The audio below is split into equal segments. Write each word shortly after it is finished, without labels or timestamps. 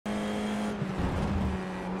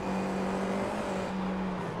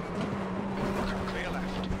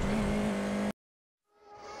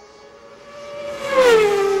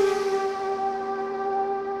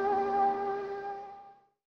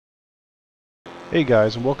Hey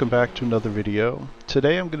guys, and welcome back to another video.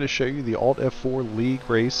 Today I'm going to show you the Alt F4 League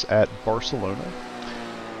race at Barcelona.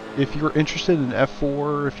 If you're interested in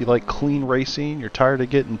F4, if you like clean racing, you're tired of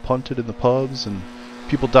getting punted in the pubs and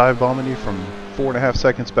people dive bombing you from 4.5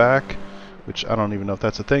 seconds back, which I don't even know if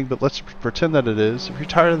that's a thing, but let's pretend that it is. If you're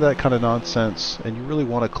tired of that kind of nonsense and you really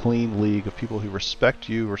want a clean league of people who respect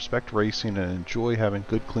you, respect racing, and enjoy having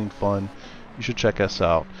good, clean fun, you should check us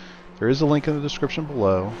out. There is a link in the description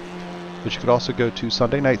below. But you could also go to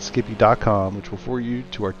sundaynightskippy.com, which will forward you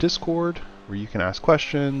to our Discord, where you can ask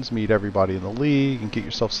questions, meet everybody in the league, and get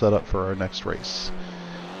yourself set up for our next race.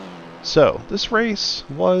 So, this race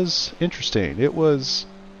was interesting. It was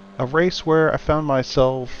a race where I found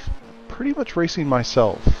myself pretty much racing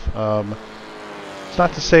myself. It's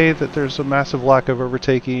not to say that there's a massive lack of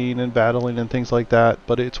overtaking and battling and things like that,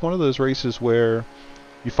 but it's one of those races where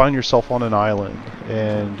you find yourself on an island,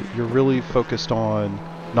 and you're really focused on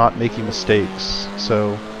not making mistakes.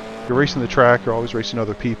 So you're racing the track, you're always racing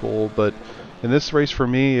other people, but in this race for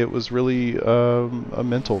me it was really a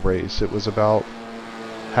mental race. It was about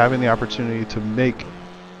having the opportunity to make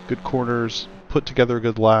good corners, put together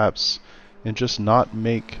good laps, and just not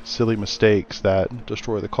make silly mistakes that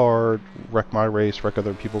destroy the car, wreck my race, wreck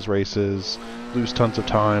other people's races, lose tons of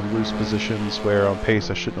time, lose positions where on pace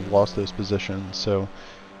I shouldn't have lost those positions. So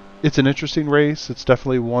it's an interesting race. It's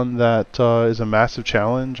definitely one that is a massive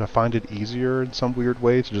challenge. I find it easier in some weird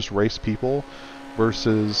way to just race people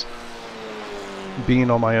versus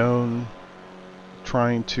being on my own,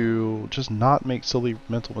 trying to just not make silly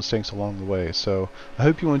mental mistakes along the way. So I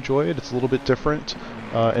hope you enjoy it. It's a little bit different.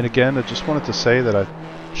 And again, I just wanted to say that I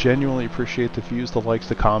genuinely appreciate the views, the likes,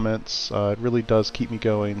 the comments. It really does keep me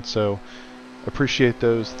going. So appreciate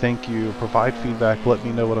those. Thank you. Provide feedback. Let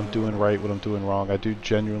me know what I'm doing right, what I'm doing wrong. I do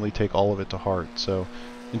genuinely take all of it to heart. So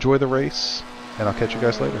enjoy the race, and I'll catch you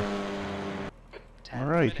guys later.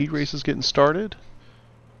 Alright, heat race is getting started.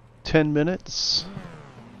 10 minutes.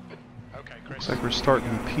 Looks like we're starting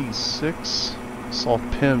P6. Saw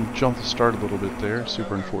Pim jump the start a little bit there.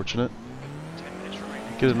 Super unfortunate.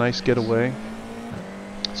 Get a nice getaway.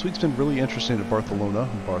 This week's been really interesting at Barcelona.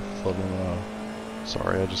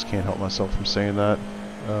 Sorry, I just can't help myself from saying that.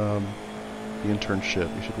 The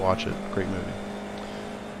Internship, you should watch it. Great movie.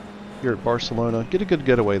 Here at Barcelona, get a good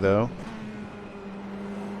getaway though.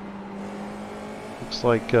 Looks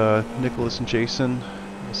like Nicholas and Jason,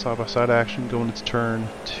 side-by-side action going into turn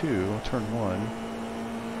 1.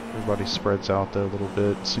 Everybody spreads out though a little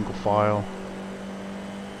bit, single file.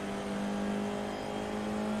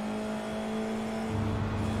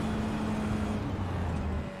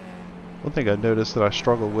 One thing I noticed that I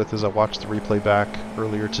struggled with as I watched the replay back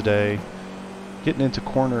earlier today, getting into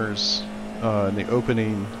corners in the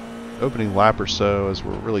opening lap or so as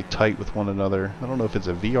we're really tight with one another. I don't know if it's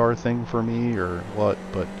a VR thing for me or what,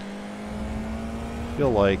 but I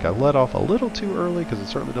feel like I let off a little too early because I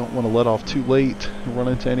certainly don't want to let off too late and run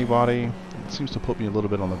into anybody. It seems to put me a little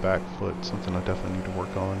bit on the back foot, something I definitely need to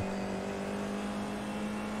work on.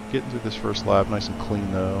 Getting through this first lap nice and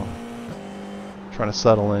clean though. Trying to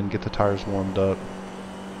settle in, get the tires warmed up.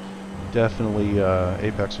 Definitely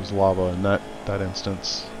Apex was lava in that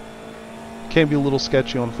instance. Can be a little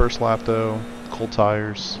sketchy on the first lap though, cold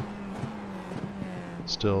tires.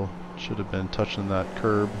 Still should have been touching that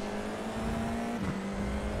curb.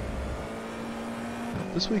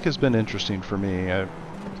 This week has been interesting for me. The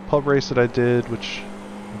pub race that I did, which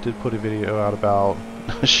I did put a video out about,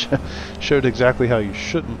 showed exactly how you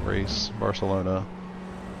shouldn't race Barcelona.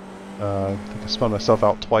 I think I spun myself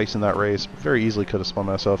out twice in that race. Very easily could have spun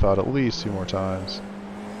myself out at least 2 more times.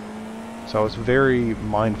 So I was very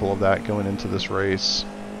mindful of that going into this race.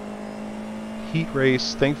 Heat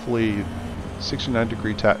race, thankfully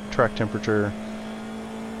 69-degree track temperature.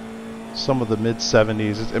 Some of the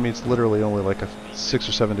mid-70s. I mean, it's literally only like a 6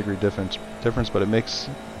 or 7 degree difference, but it makes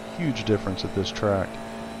a huge difference at this track.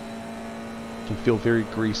 You can feel very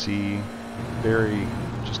greasy, very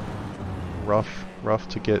just rough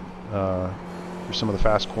to get through some of the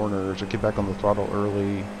fast corners or get back on the throttle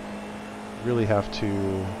early. Really have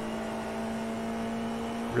to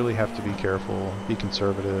be careful, be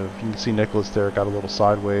conservative. You can see Nicholas there got a little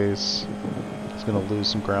sideways. He's going to lose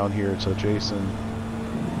some ground here to Jason.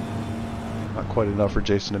 Not quite enough for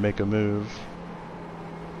Jason to make a move.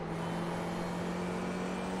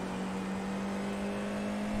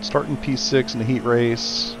 Starting P6 in the heat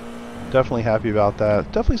race. Definitely happy about that.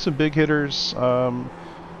 Definitely some big hitters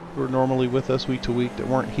who are normally with us week to week that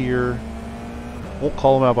weren't here. Won't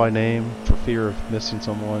call them out by name for fear of missing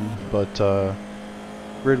someone, but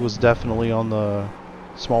grid was definitely on the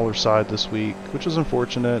smaller side this week, which was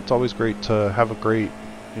unfortunate. It's always great to have a great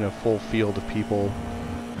full field of people.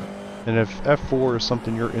 And if F4 is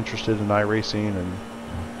something you're interested in iRacing and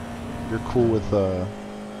you're cool with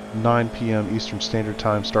 9 p.m. Eastern Standard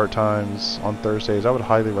Time start times on Thursdays, I would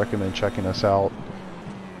highly recommend checking us out.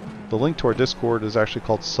 The link to our Discord is actually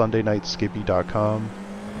called sundaynightskippy.com.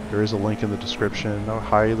 There is a link in the description. I would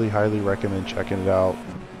highly recommend checking it out.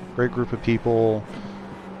 Great group of people,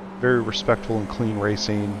 very respectful and clean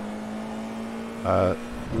racing.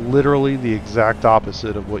 Literally the exact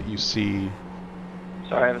opposite of what you see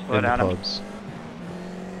Sorry, I have a in the slowdown. pubs.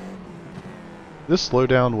 This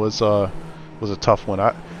slowdown was a tough one.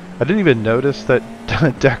 I didn't even notice that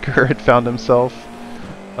Decker had found himself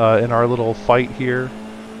in our little fight here,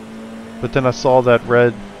 but then I saw that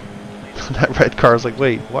red car. I was like,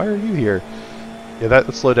 wait, why are you here? Yeah, that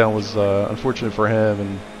slowdown was unfortunate for him,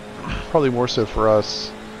 and probably more so for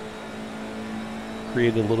us.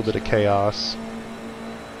 Created a little bit of chaos.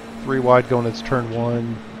 3 wide going into turn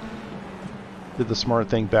 1. Did the smart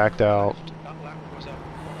thing, backed out.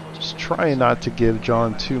 Just trying not to give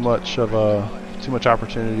John too much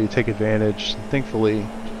opportunity to take advantage. Thankfully,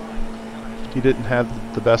 he didn't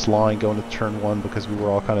have the best line going to turn 1 because we were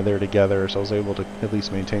all kind of there together, so I was able to at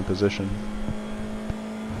least maintain position.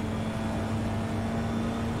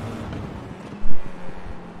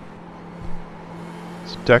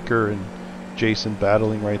 It's Decker and Jason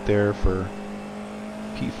battling right there for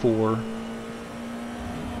P4.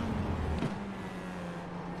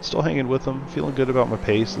 Still hanging with them. Feeling good about my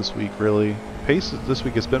pace this week, really. Pace this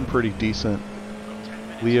week has been pretty decent.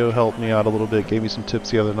 Leo helped me out a little bit, gave me some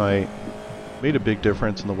tips the other night. Made a big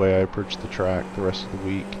difference in the way I approached the track the rest of the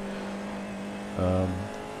week. And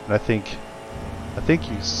I think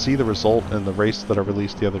you see the result in the race that I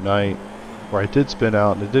released the other night, where I did spin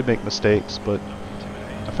out and I did make mistakes, but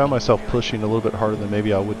I found myself pushing a little bit harder than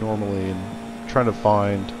maybe I would normally, and trying to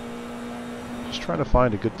find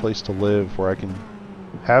a good place to live where I can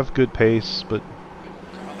have good pace but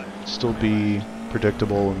still be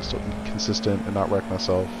predictable and still be consistent and not wreck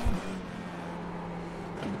myself.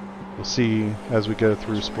 We'll see as we go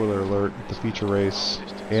through, spoiler alert, the feature race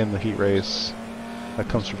and the heat race. That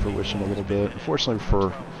comes to fruition a little bit. Unfortunately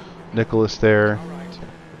for Nicholas there,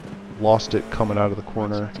 lost it coming out of the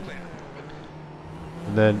corner.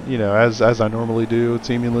 And then, as I normally do,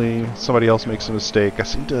 seemingly somebody else makes a mistake. I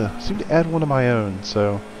seem to add one of my own,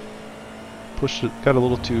 so pushed it, got a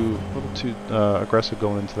little too aggressive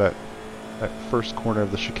going into that first corner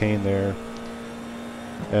of the chicane there.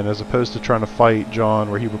 And as opposed to trying to fight John,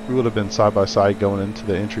 where we would have been side by side going into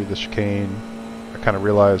the entry of the chicane, I kind of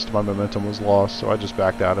realized my momentum was lost, so I just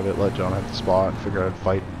backed out of it, let John have the spot, and figured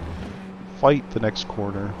I'd fight the next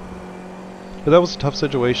corner. But that was a tough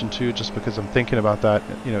situation too, just because I'm thinking about that,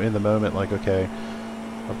 in the moment, like, okay,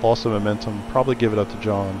 I've lost some momentum, probably give it up to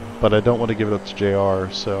John, but I don't want to give it up to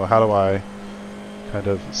JR, so how do I kind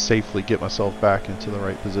of safely get myself back into the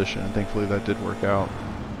right position? And thankfully that did work out.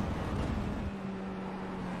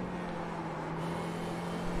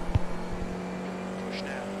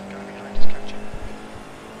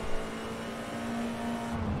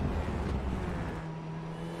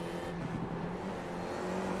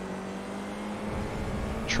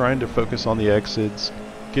 Trying to focus on the exits,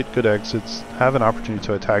 get good exits, have an opportunity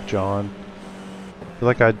to attack John. I feel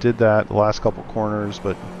like I did that the last couple corners,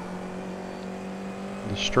 but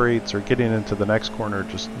the straights or getting into the next corner,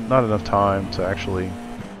 just not enough time to actually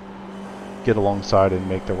get alongside and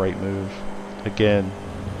make the right move. Again,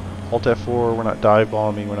 Alt F4, we're not dive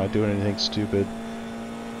bombing, we're not doing anything stupid.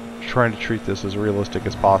 Trying to treat this as realistic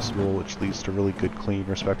as possible, which leads to really good, clean,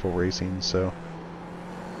 respectful racing. So,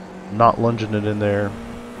 not lunging it in there.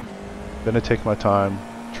 Gonna take my time,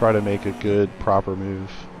 try to make a good, proper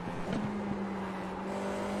move.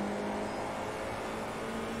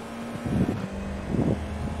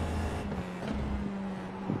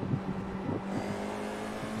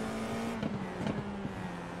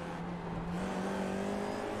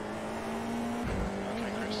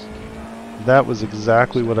 That was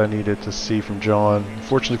exactly what I needed to see from John.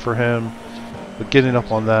 Unfortunately for him, but getting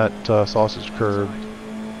up on that sausage curb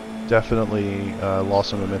definitely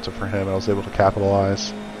lost some momentum for him. I was able to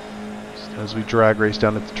capitalize. As we drag race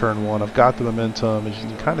down into turn 1, I've got the momentum. As you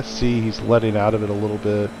can kind of see, he's letting out of it a little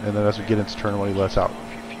bit, and then as we get into turn 1, he lets out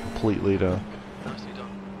completely to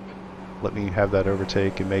let me have that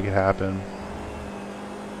overtake and make it happen.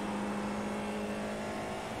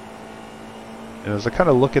 And as I kind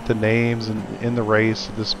of look at the names in the race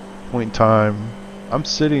at this point in time, I'm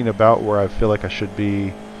sitting about where I feel like I should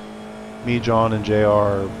be. Me, John, and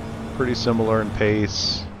JR pretty similar in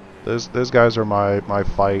pace. Those guys are my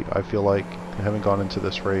fight, I feel like, having gone into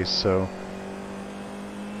this race. So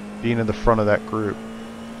being in the front of that group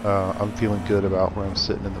I'm feeling good about where I'm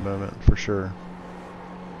sitting in the moment for sure.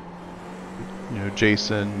 You know,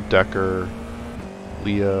 Jason, Decker,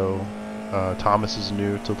 Leo, Thomas is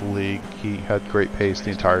new to the league. He had great pace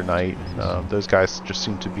the entire night. Those guys just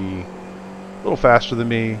seem to be a little faster than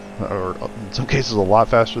me, or in some cases a lot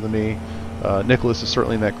faster than me. Nicholas is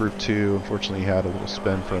certainly in that group too. Unfortunately, he had a little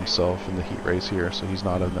spin for himself in the heat race here, so he's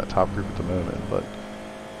not in that top group at the moment. But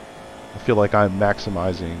I feel like I'm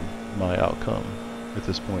maximizing my outcome at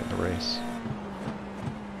this point in the race.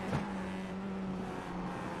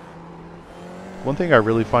 One thing I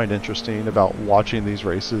really find interesting about watching these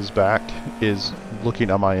races back is looking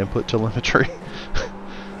at my input telemetry.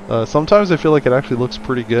 Sometimes I feel like it actually looks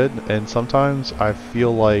pretty good, and sometimes I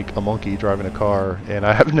feel like a monkey driving a car and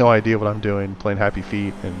I have no idea what I'm doing, playing Happy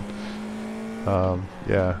Feet, and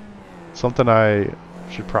yeah, something I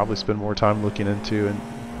should probably spend more time looking into and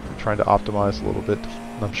trying to optimize a little bit.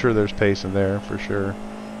 I'm sure there's pace in there for sure.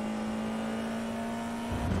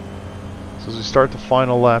 So as we start the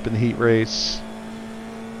final lap in the heat race,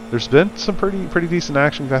 there's been some pretty decent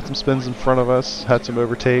action. We've had some spins in front of us, had some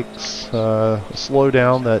overtakes, a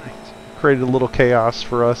slowdown that created a little chaos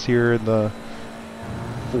for us here in the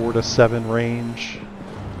 4 to 7 range.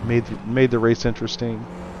 Made the race interesting.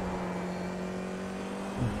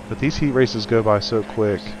 But these heat races go by so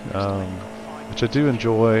quick, which I do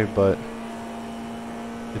enjoy, but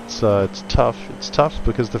it's tough. It's tough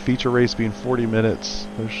because the feature race being 40 minutes,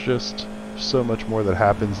 there's just so much more that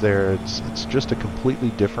happens there. It's just a completely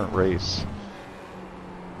different race.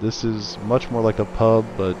 This is much more like a pub,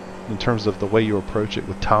 but in terms of the way you approach it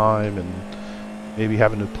with time and maybe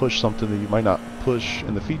having to push something that you might not push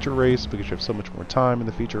in the feature race because you have so much more time in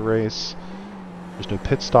the feature race. There's no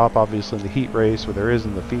pit stop obviously in the heat race where there is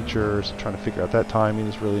in the feature, so trying to figure out that timing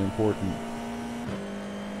is really important.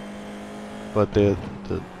 But the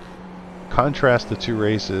contrast the two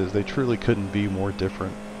races, they truly couldn't be more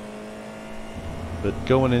different. But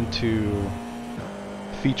going into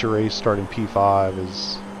feature race starting P5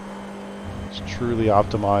 is truly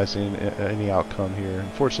optimizing any outcome here.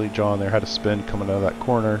 Unfortunately, John there had a spin coming out of that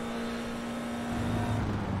corner,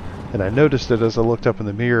 and I noticed it as I looked up in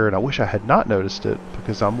the mirror, and I wish I had not noticed it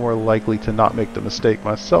because I'm more likely to not make the mistake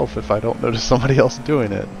myself if I don't notice somebody else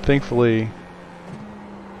doing it. Thankfully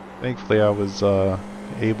I was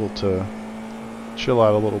able to chill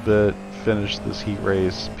out a little bit, finish this heat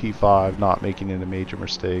race P5, not making any major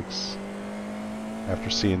mistakes.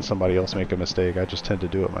 After seeing somebody else make a mistake, I just tend to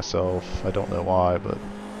do it myself. I don't know why, but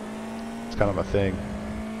it's kind of a thing.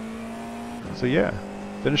 So yeah,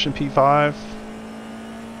 finishing P5,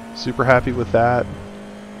 super happy with that.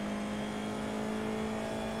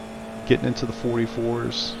 Getting into the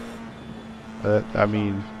 44s, I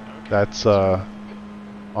mean, that's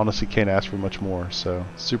honestly can't ask for much more, so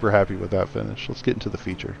super happy with that finish. Let's get into the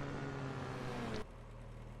feature.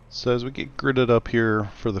 So as we get gridded up here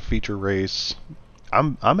for the feature race,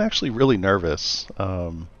 I'm actually really nervous.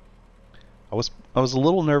 I was a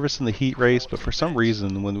little nervous in the heat race, but for some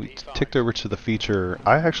reason when we ticked over to the feature,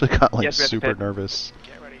 I actually got like super nervous.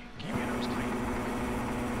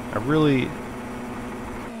 I really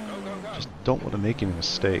just don't want to make any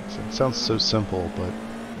mistakes. It sounds so simple, but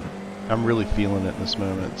I'm really feeling it in this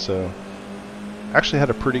moment. So actually had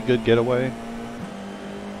a pretty good getaway.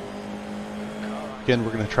 Again,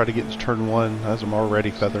 we're going to try to get into turn 1 as I'm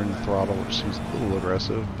already feathering the throttle, which seems a little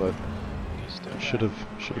aggressive, but should have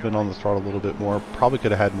been on the throttle a little bit more. Probably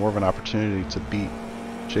could have had more of an opportunity to beat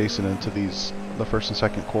Jason into the first and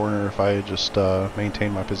second corner if I had just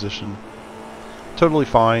maintained my position. Totally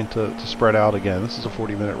fine to spread out again. This is a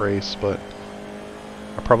 40-minute race, but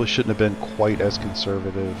I probably shouldn't have been quite as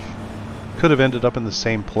conservative. Could have ended up in the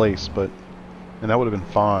same place, and that would have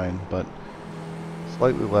been fine, but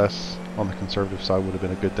slightly less on the conservative side would have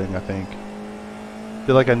been a good thing, I think. I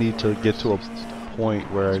feel like I need to get to a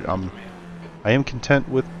point where I am content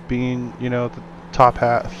with being, you know, the top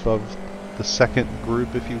half of the second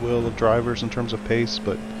group, if you will, of drivers in terms of pace,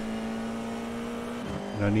 but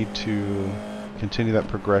I need to continue that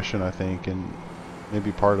progression, I think, and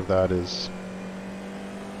maybe part of that is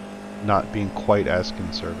not being quite as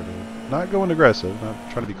conservative. Not going aggressive, not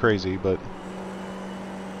trying to be crazy, but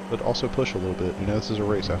also push a little bit. You know, this is a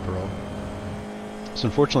race after all. So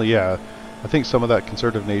unfortunately, yeah, I think some of that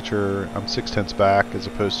conservative nature, I'm 6/10 back as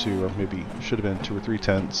opposed to, or maybe should have been 2 or 3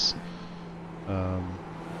 tenths.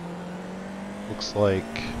 Looks like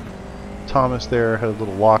Thomas there had a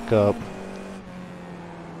little lockup.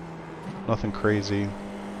 Nothing crazy.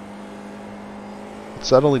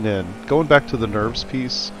 Settling in. Going back to the nerves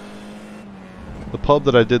piece, the pub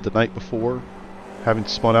that I did the night before, having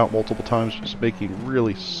spun out multiple times, just making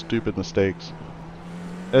really stupid mistakes.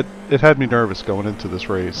 it had me nervous going into this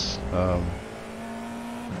race.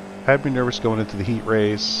 Had me nervous going into the heat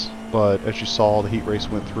race, but as you saw, the heat race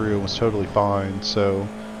went through and was totally fine. So,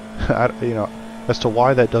 you know, as to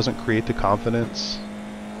why that doesn't create the confidence,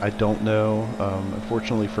 I don't know.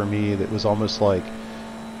 Unfortunately for me, it was almost like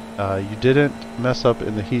you didn't mess up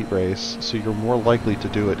in the heat race, so you're more likely to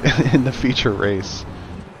do it in the feature race,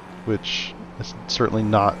 which is certainly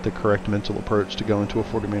not the correct mental approach to go into a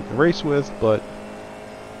 40-minute race with, but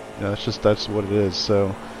you know, that's what it is.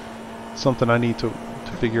 So something I need to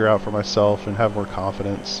figure out for myself and have more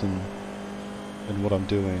confidence in what I'm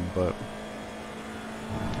doing. But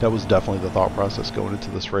that was definitely the thought process going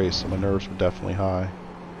into this race, so my nerves were definitely high.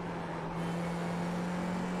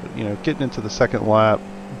 But, you know, getting into the second lap,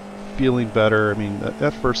 feeling better. I mean,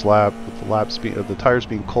 that first lap with the tires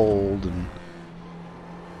being cold, and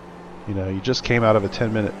you know, you just came out of a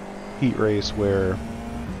 10-minute heat race where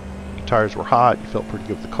your tires were hot, you felt pretty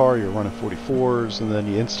good with the car, you were running 44s, and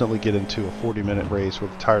then you instantly get into a 40-minute race where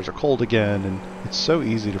the tires are cold again, and it's so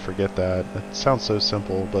easy to forget that. It sounds so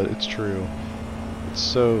simple, but it's true. It's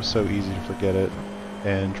so easy to forget it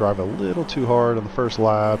and drive a little too hard on the first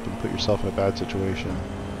lap and put yourself in a bad situation.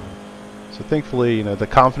 So thankfully, you know, the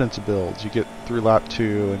confidence builds. You get through lap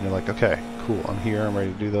 2 and you're like, okay, cool, I'm here, I'm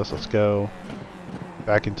ready to do this, let's go.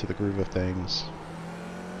 Back into the groove of things.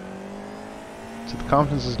 So the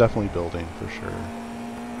confidence is definitely building, for sure.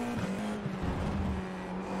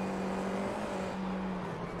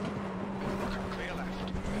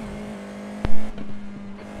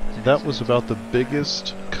 That was about the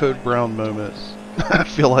biggest Code Brown moment I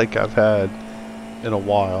feel like I've had in a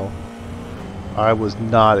while. I was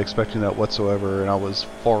not expecting that whatsoever, and I was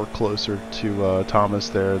far closer to Thomas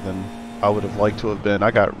there than I would have liked to have been.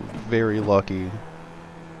 I got very lucky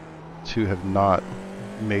to have not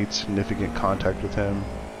made significant contact with him.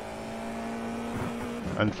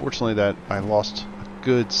 Unfortunately, that I lost a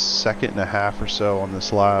good second and a half or so on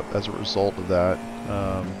this lap as a result of that.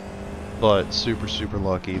 But super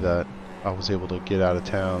lucky that I was able to get out of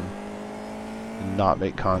town and not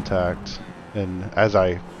make contact. And as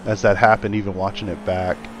that happened, even watching it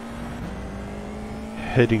back,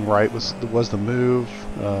 hitting right was the move.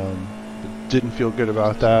 Didn't feel good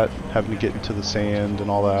about that, having to get into the sand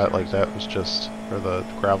and all that. Like, that was just, or the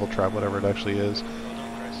gravel trap, whatever it actually is.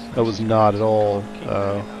 That was not at all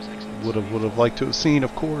would have liked to have seen,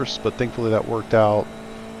 of course, but thankfully that worked out.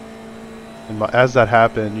 And as that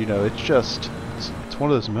happened, you know, it's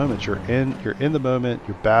one of those moments. You're in the moment.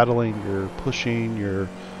 You're battling. You're pushing. You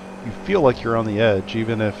feel like you're on the edge,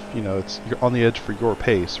 even if, you know, you're on the edge for your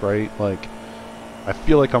pace, right? Like, I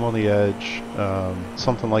feel like I'm on the edge.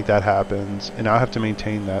 Something like that happens, and I have to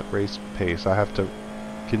maintain that race pace. I have to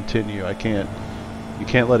continue. You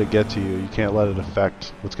can't let it get to you. You can't let it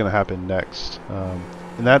affect what's going to happen next.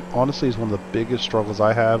 And that honestly is one of the biggest struggles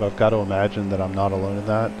I have. I've got to imagine that I'm not alone in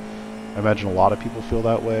that. I imagine a lot of people feel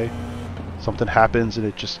that way. Something happens and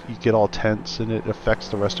you get all tense, and it affects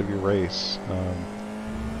the rest of your race.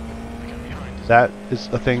 That is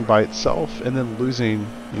a thing by itself, and then losing,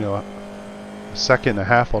 you know, a second and a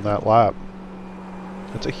half on that lap,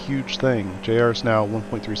 that's a huge thing. JR is now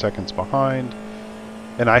 1.3 seconds behind,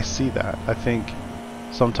 and I see that. I think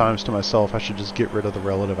sometimes to myself, I should just get rid of the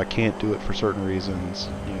relative. I can't do it for certain reasons.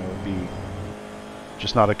 You know, it'd be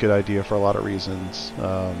just not a good idea for a lot of reasons.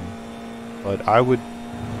 But I would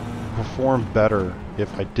perform better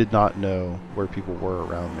if I did not know where people were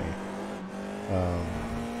around me.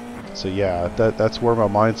 So yeah, that's where my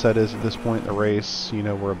mindset is at this point in the race. You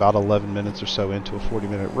know, we're about 11 minutes or so into a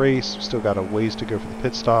 40-minute race. We've still got a ways to go for the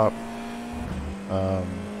pit stop.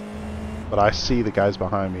 But I see the guys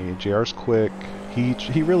behind me. JR's quick.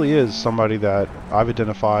 He really is somebody that I've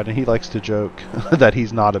identified, and he likes to joke that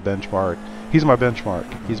he's not a benchmark. He's my benchmark.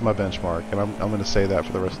 He's my benchmark, and I'm going to say that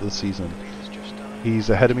for the rest of the season. He's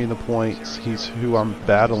ahead of me in the points. He's who I'm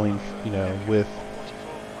battling, you know, with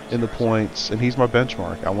in the points, and he's my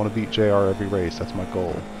benchmark. I want to beat JR every race. That's my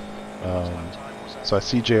goal. So I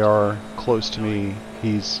see JR close to me.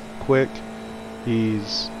 He's quick.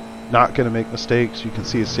 He's not going to make mistakes. You can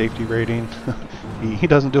see his safety rating. he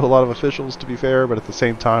doesn't do a lot of officials, to be fair, but at the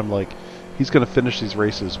same time, like, he's going to finish these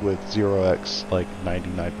races with 0x like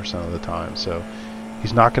 99% of the time. So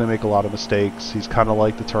he's not going to make a lot of mistakes. He's kind of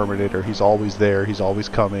like the Terminator. He's always there. He's always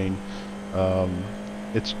coming.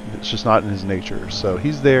 It's just not in his nature. So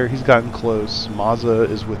he's there. He's gotten close. Mazza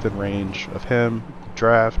is within range of him.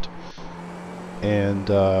 Draft. And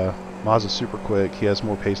Mazza's super quick. He has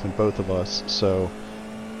more pace than both of us. So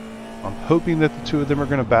I'm hoping that the two of them are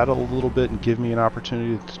going to battle a little bit and give me an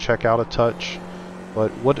opportunity to check out a touch.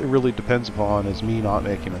 But what it really depends upon is me not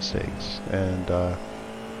making mistakes. And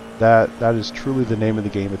That is truly the name of the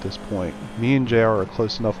game at this point. Me and JR are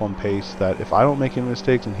close enough on pace that if I don't make any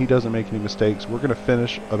mistakes and he doesn't make any mistakes, we're going to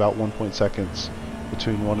finish about 1 seconds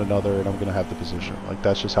between one another, and I'm going to have the position. Like,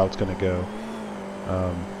 that's just how it's going to go.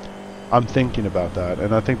 I'm thinking about that,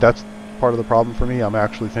 and I think that's part of the problem for me. I'm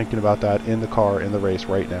actually thinking about that in the car, in the race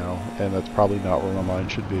right now, and that's probably not where my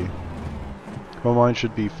mind should be. My mind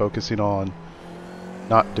should be focusing on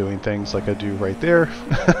not doing things like I do right there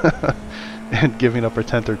and giving up a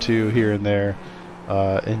tenth or two here and there,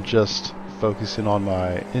 and just focusing on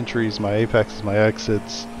my entries, my apexes, my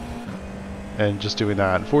exits, and just doing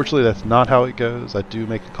that. Unfortunately, that's not how it goes. I do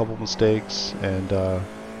make a couple mistakes, and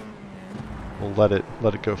we'll let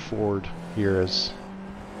it go forward here as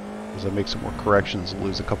I make some more corrections and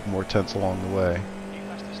lose a couple more tenths along the way.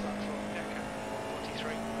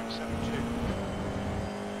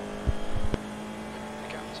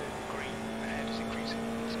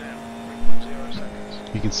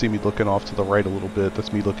 You can see me looking off to the right a little bit.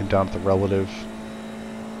 That's me looking down at the relative.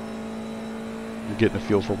 You're getting a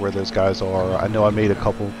feel for where those guys are. I know I made a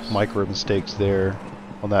couple micro mistakes there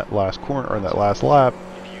on that last corner, or that last lap.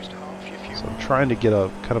 So I'm trying to get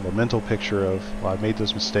a kind of a mental picture of, well, I made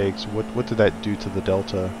those mistakes. What did that do to the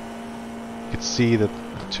delta? You can see that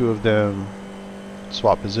the two of them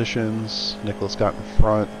swap positions. Nicholas got in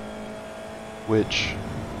front, which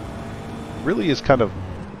really is kind of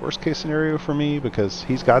worst case scenario for me because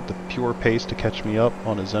he's got the pure pace to catch me up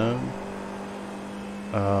on his own.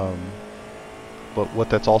 But what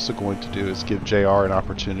that's also going to do is give JR an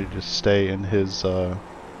opportunity to stay in his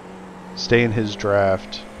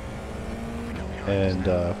draft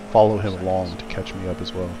and follow him along to catch me up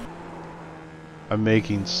as well. I'm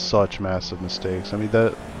making such massive mistakes. I mean,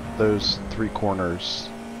 those three corners,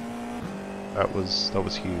 that was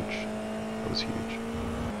huge. That was huge.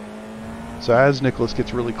 So as Nicholas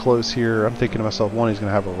gets really close here, I'm thinking to myself, one, he's going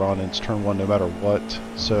to have a run, and it's turn one no matter what.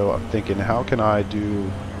 So I'm thinking, how can I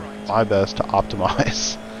do my best to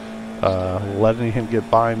optimize letting him get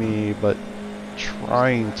by me, but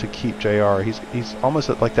trying to keep JR. He's almost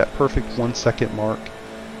at like that perfect 1 second mark,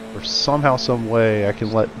 where somehow, some way, I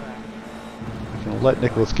can let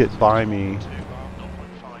Nicholas get by me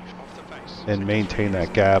and maintain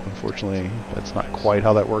that gap. Unfortunately, that's not quite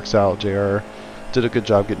how that works out. JR did a good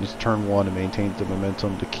job getting to turn one and maintained the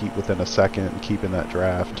momentum to keep within a second and keep in that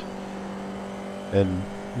draft. And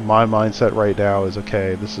my mindset right now is,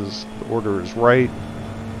 okay, the order is right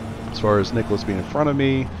as far as Nicholas being in front of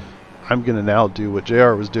me. I'm going to now do what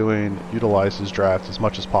JR was doing, utilize his draft as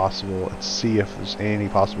much as possible, and see if there's any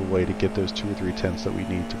possible way to get those 2 or 3 tenths that we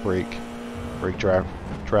need to break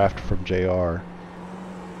draft from JR.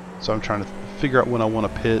 So I'm trying to figure out when I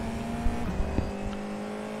want to pit.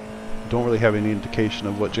 Don't really have any indication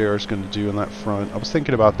of what JR is going to do in that front. I was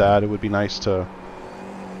thinking about that. It would be nice to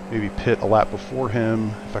maybe pit a lap before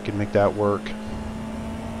him if I could make that work.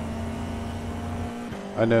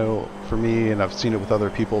 I know for me, and I've seen it with other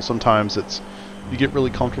people, sometimes you get really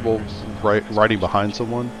comfortable riding behind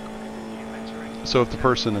someone. So if the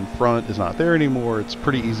person in front is not there anymore, it's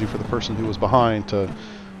pretty easy for the person who was behind to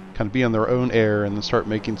kind of be on their own air and then start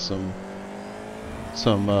making some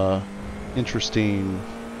interesting,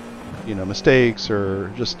 mistakes, or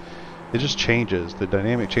it just changes. The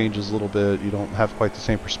dynamic changes a little bit. You don't have quite the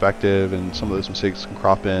same perspective, and some of those mistakes can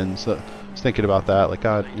crop in. So I was thinking about that, like,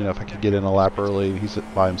 God, if I could get in a lap early, he's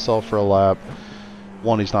by himself for a lap.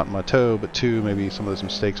 One, he's not in my toe, but two, maybe some of those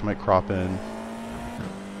mistakes might crop in.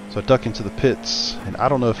 So I duck into the pits, and I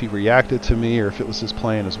don't know if he reacted to me or if it was his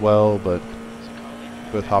plan as well, but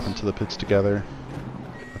both hop into the pits together.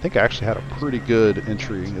 I think I actually had a pretty good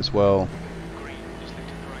entry as well,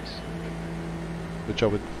 which I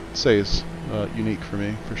would say is unique for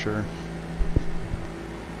me, for sure.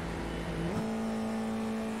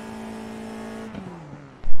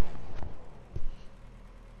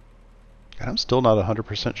 And I'm still not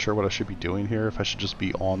 100% sure what I should be doing here, if I should just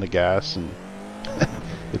be on the gas and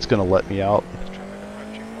it's going to let me out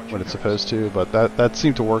when it's supposed to, but that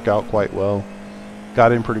seemed to work out quite well.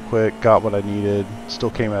 Got in pretty quick, got what I needed, still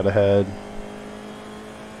came out ahead.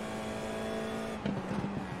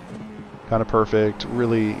 Kind of perfect.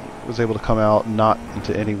 Really was able to come out not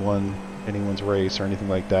into anyone's race or anything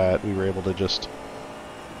like that. We were able to just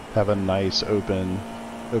have a nice open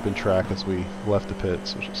track as we left the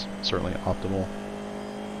pits, which is certainly optimal.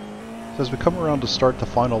 So as we come around to start the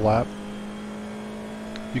final lap,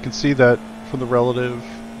 you can see that from the relative,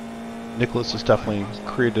 Nicholas has definitely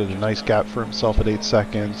created a nice gap for himself at 8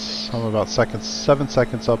 seconds. I'm about 7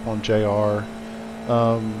 seconds up on JR.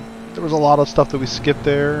 There was a lot of stuff that we skipped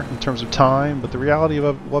there in terms of time, but the reality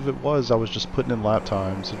of it was I was just putting in lap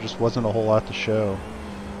times. There just wasn't a whole lot to show.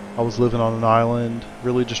 I was living on an island,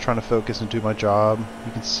 really just trying to focus and do my job.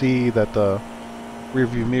 You can see that the rear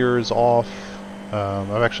view mirror is off.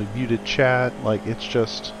 I've actually muted chat. Like, it's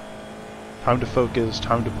just time to focus,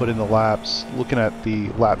 time to put in the laps. Looking at the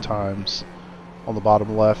lap times on the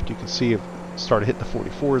bottom left, you can see I've started hitting the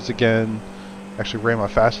 44s again. Actually ran my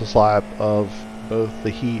fastest lap of both the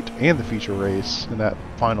heat and the feature race in that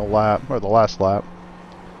final lap, or the last lap.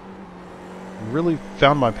 Really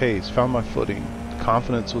found my pace, found my footing. The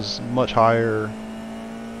confidence was much higher.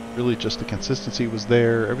 Really just the consistency was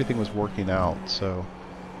there. Everything was working out. So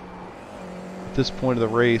at this point of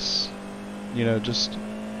the race, you know, just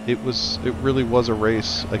it really was a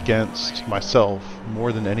race against myself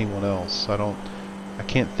more than anyone else. I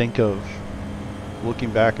can't think of,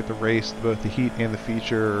 looking back at the race, both the heat and the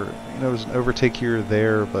feature, you know, it was an overtake here or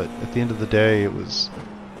there, but at the end of the day, it was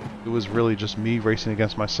really just me racing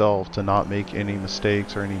against myself to not make any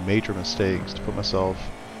mistakes or any major mistakes, to put myself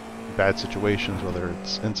in bad situations, whether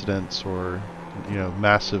it's incidents or, you know,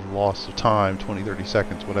 massive loss of time, 20, 30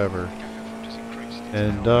 seconds, whatever.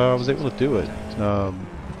 And I was able to do it,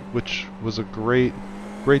 which was a great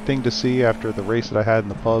thing to see after the race that I had in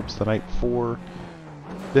the pubs the night before.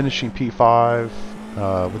 Finishing P5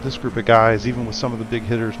 with this group of guys, even with some of the big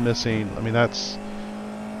hitters missing. I mean, that's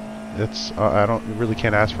I really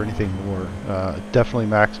can't ask for anything more. Definitely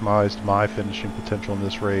maximized my finishing potential in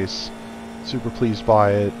this race. Super pleased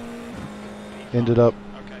by it. Ended up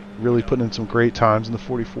really putting in some great times in the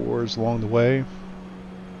 44s along the way.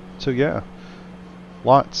 So yeah,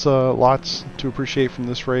 lots to appreciate from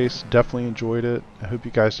this race. Definitely enjoyed it. I hope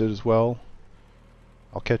you guys did as well.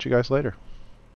 I'll catch you guys later.